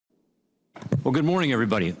Well, good morning,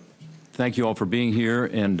 everybody. Thank you all for being here,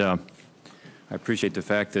 and I appreciate the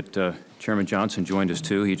fact that Chairman Johnson joined us,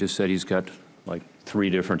 too. He just said he's got like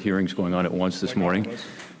 3 different hearings going on at once this morning,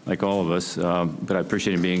 like all of us, but I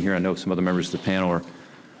appreciate him being here. I know some other members of the panel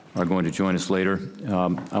are going to join us later.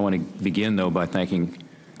 I want to begin, though, by thanking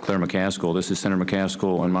Claire McCaskill. This is Senator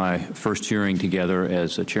McCaskill on my first hearing together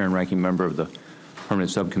as a chair and ranking member of the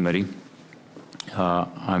Permanent Subcommittee.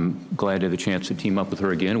 I'm glad to have a chance to team up with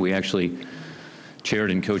her again. We actually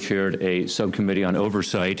chaired and co-chaired a subcommittee on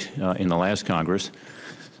oversight in the last Congress.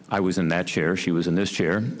 I was in that chair, she was in this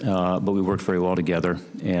chair, but we worked very well together.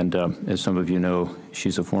 And as some of you know,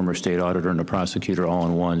 she's a former state auditor and a prosecutor all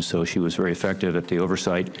in one, so she was very effective at the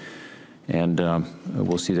oversight. And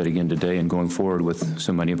we'll see that again today and going forward with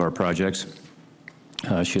so many of our projects.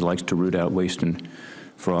 She likes to root out waste and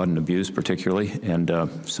fraud and abuse particularly, and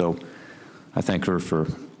so I thank her for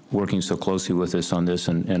working so closely with us on this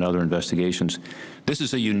and other investigations. This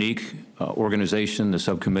is a unique organization, the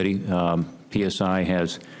subcommittee. PSI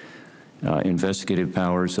has investigative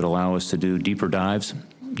powers that allow us to do deeper dives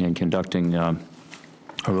in conducting our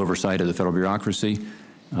oversight of the federal bureaucracy.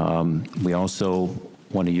 We also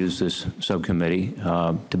want to use this subcommittee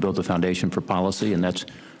to build the foundation for policy, and that's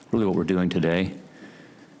really what we're doing today.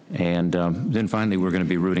 And then finally, we're going to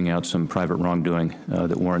be rooting out some private wrongdoing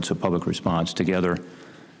that warrants a public response. Together,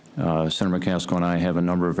 Senator McCaskill and I have a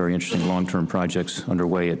number of very interesting long-term projects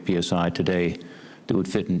underway at PSI today that would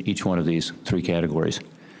fit in each one of these 3 categories.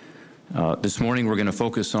 This morning, we're going to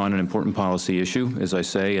focus on an important policy issue, as I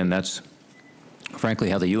say, and that's frankly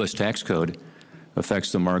how the U.S. tax code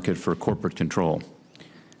affects the market for corporate control.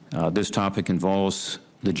 This topic involves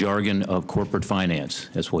the jargon of corporate finance,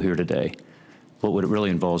 as we'll hear today. But what it really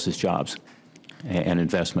involves is jobs and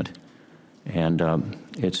investment. And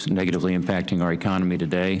it's negatively impacting our economy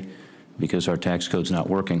today because our tax code's not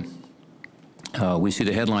working. We see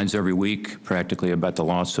the headlines every week practically about the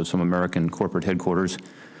loss of some American corporate headquarters.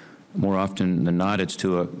 More often than not, it's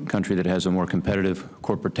to a country that has a more competitive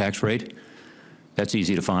corporate tax rate. That's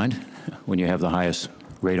easy to find when you have the highest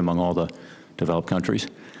rate among all the developed countries,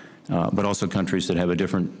 but also countries that have a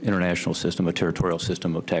different international system, a territorial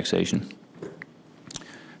system of taxation.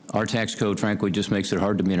 Our tax code, frankly, just makes it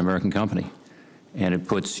hard to be an American company, and it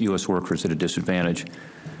puts U.S. workers at a disadvantage.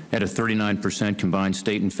 At a 39% combined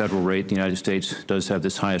state and federal rate, the United States does have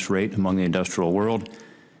this highest rate among the industrial world.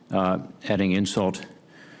 Adding insult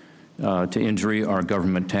to injury, our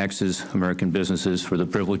government taxes American businesses for the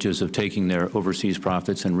privileges of taking their overseas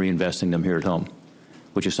profits and reinvesting them here at home,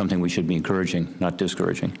 which is something we should be encouraging, not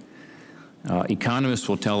discouraging. Economists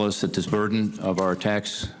will tell us that this burden of our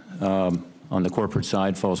tax on the corporate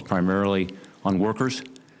side falls primarily on workers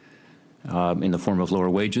in the form of lower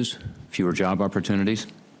wages, fewer job opportunities.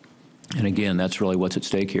 And again, that's really what's at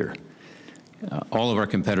stake here. All of our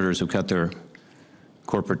competitors have cut their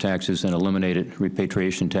corporate taxes and eliminated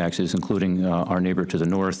repatriation taxes, including our neighbor to the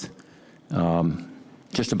north.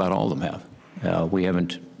 Just about all of them have. We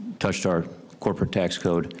haven't touched our corporate tax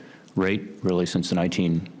code rate really since the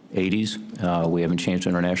 1980s. We haven't changed our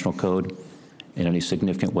international code in any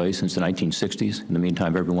significant way since the 1960s. In the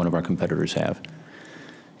meantime, every one of our competitors have.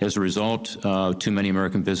 As a result, too many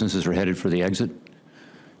American businesses are headed for the exit,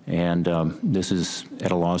 and this is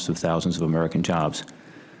at a loss of thousands of American jobs.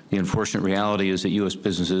 The unfortunate reality is that U.S.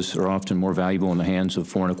 businesses are often more valuable in the hands of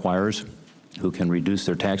foreign acquirers who can reduce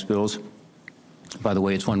their tax bills. By the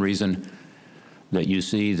way, it's one reason that you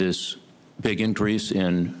see this big increase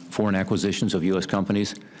in foreign acquisitions of U.S.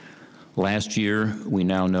 companies. Last year, we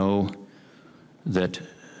now know that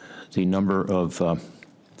the number of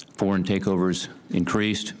foreign takeovers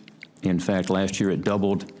increased. In fact, last year it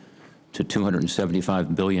doubled to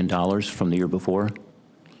 $275 billion from the year before.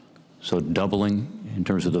 So doubling in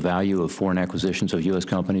terms of the value of foreign acquisitions of U.S.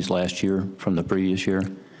 companies last year from the previous year.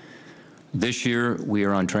 This year, we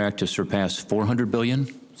are on track to surpass $400 billion,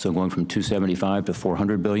 so going from $275 to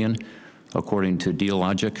 $400 billion, according to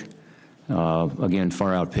Dealogic. Again,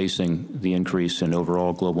 far outpacing the increase in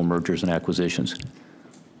overall global mergers and acquisitions.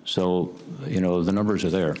 So, you know, the numbers are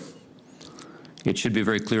there. It should be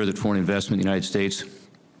very clear that foreign investment in the United States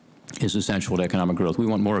is essential to economic growth. We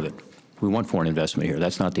want more of it. We want foreign investment here.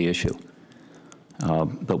 That's not the issue.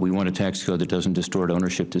 But we want a tax code that doesn't distort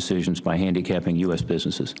ownership decisions by handicapping U.S.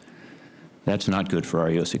 businesses. That's not good for our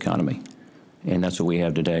U.S. economy, and that's what we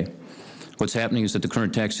have today. What's happening is that the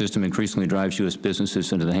current tax system increasingly drives U.S.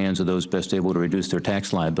 businesses into the hands of those best able to reduce their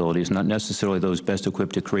tax liabilities, not necessarily those best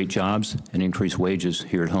equipped to create jobs and increase wages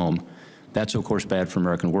here at home. That's, of course, bad for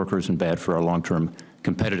American workers and bad for our long-term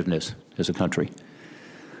competitiveness as a country.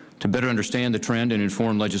 To better understand the trend and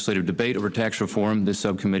inform legislative debate over tax reform, this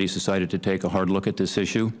subcommittee decided to take a hard look at this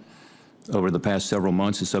issue. Over the past several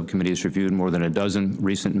months, the subcommittee has reviewed more than a dozen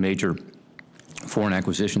recent major foreign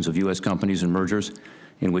acquisitions of U.S. companies and mergers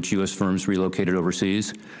in which U.S. firms relocated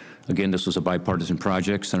overseas. Again, this was a bipartisan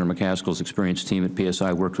project. Senator McCaskill's experienced team at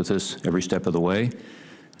PSI worked with us every step of the way.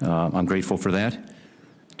 I'm grateful for that.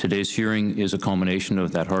 Today's hearing is a culmination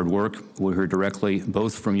of that hard work. We heard directly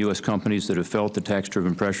both from U.S. companies that have felt the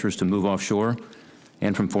tax-driven pressures to move offshore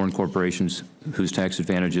and from foreign corporations whose tax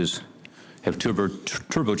advantages have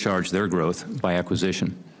turbocharged their growth by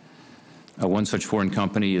acquisition. One such foreign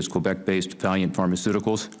company is Quebec-based Valiant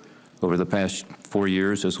Pharmaceuticals. Over the past 4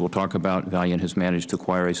 years, as we'll talk about, Valiant has managed to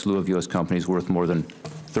acquire a slew of U.S. companies worth more than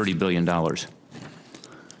 $30 billion.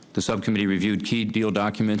 The subcommittee reviewed key deal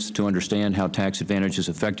documents to understand how tax advantages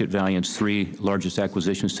affected Valiant's 3 largest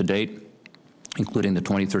acquisitions to date, including the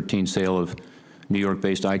 2013 sale of New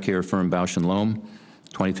York-based eye care firm Bausch & Lomb,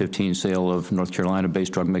 2015 sale of North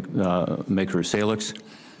Carolina-based drug maker Salix.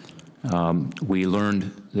 We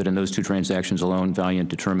learned that in those 2 transactions alone, Valiant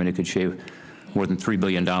determined it could shave more than $3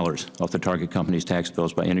 billion off the target company's tax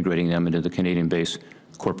bills by integrating them into the Canadian-based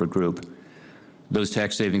corporate group. Those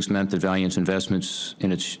tax savings meant that Valiant's investments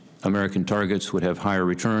in its American targets would have higher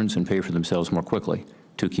returns and pay for themselves more quickly,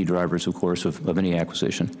 2 key drivers, of course, of any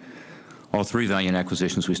acquisition. All 3 Valiant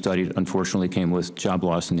acquisitions we studied, unfortunately, came with job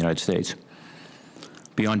loss in the United States.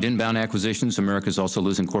 Beyond inbound acquisitions, America is also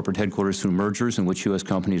losing corporate headquarters through mergers in which U.S.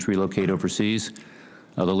 companies relocate overseas.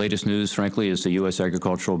 The latest news, frankly, is the U.S.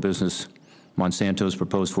 agricultural business Monsanto's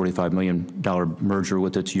proposed $45 million merger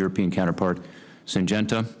with its European counterpart,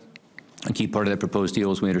 Syngenta. A key part of that proposed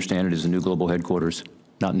deal, as we understand it, is a new global headquarters,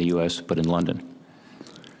 not in the U.S., but in London.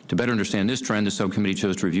 To better understand this trend, the subcommittee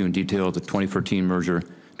chose to review in detail the 2014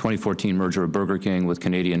 merger of Burger King with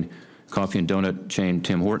Canadian coffee and donut chain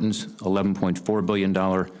Tim Hortons, $11.4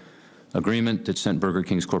 billion agreement that sent Burger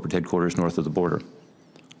King's corporate headquarters north of the border.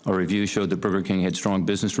 Our review showed that Burger King had strong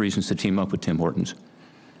business reasons to team up with Tim Hortons.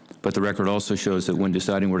 But the record also shows that when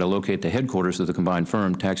deciding where to locate the headquarters of the combined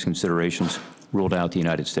firm, tax considerations ruled out the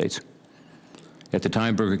United States. At the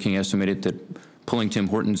time, Burger King estimated that pulling Tim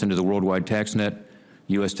Hortons into the worldwide tax net,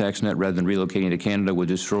 U.S. tax net, rather than relocating to Canada would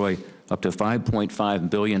destroy up to $5.5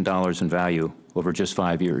 billion in value over just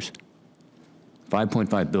 5 years.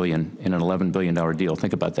 $5.5 billion in an $11 billion deal.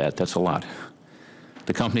 Think about that. That's a lot.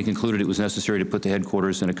 The company concluded it was necessary to put the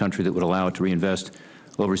headquarters in a country that would allow it to reinvest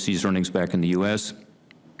overseas earnings back in the U.S.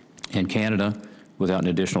 and Canada without an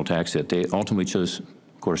additional tax hit. They ultimately chose,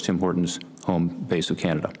 of course, Tim Hortons' home base of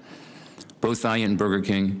Canada. Both Valiant and Burger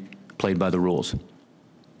King played by the rules.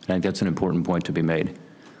 I think that's an important point to be made.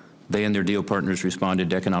 They and their deal partners responded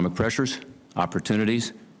to economic pressures,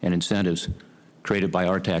 opportunities, and incentives created by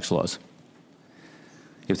our tax laws.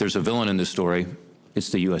 If there's a villain in this story, it's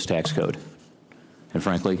the U.S. tax code. And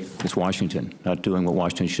frankly, it's Washington, not doing what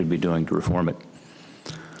Washington should be doing to reform it.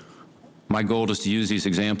 My goal is to use these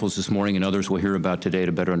examples this morning and others we'll hear about today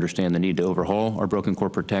to better understand the need to overhaul our broken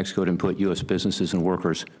corporate tax code and put U.S. businesses and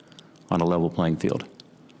workers on a level playing field.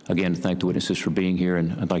 Again, thank the witnesses for being here,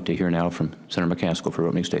 and I'd like to hear now from Senator McCaskill for her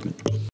opening statement.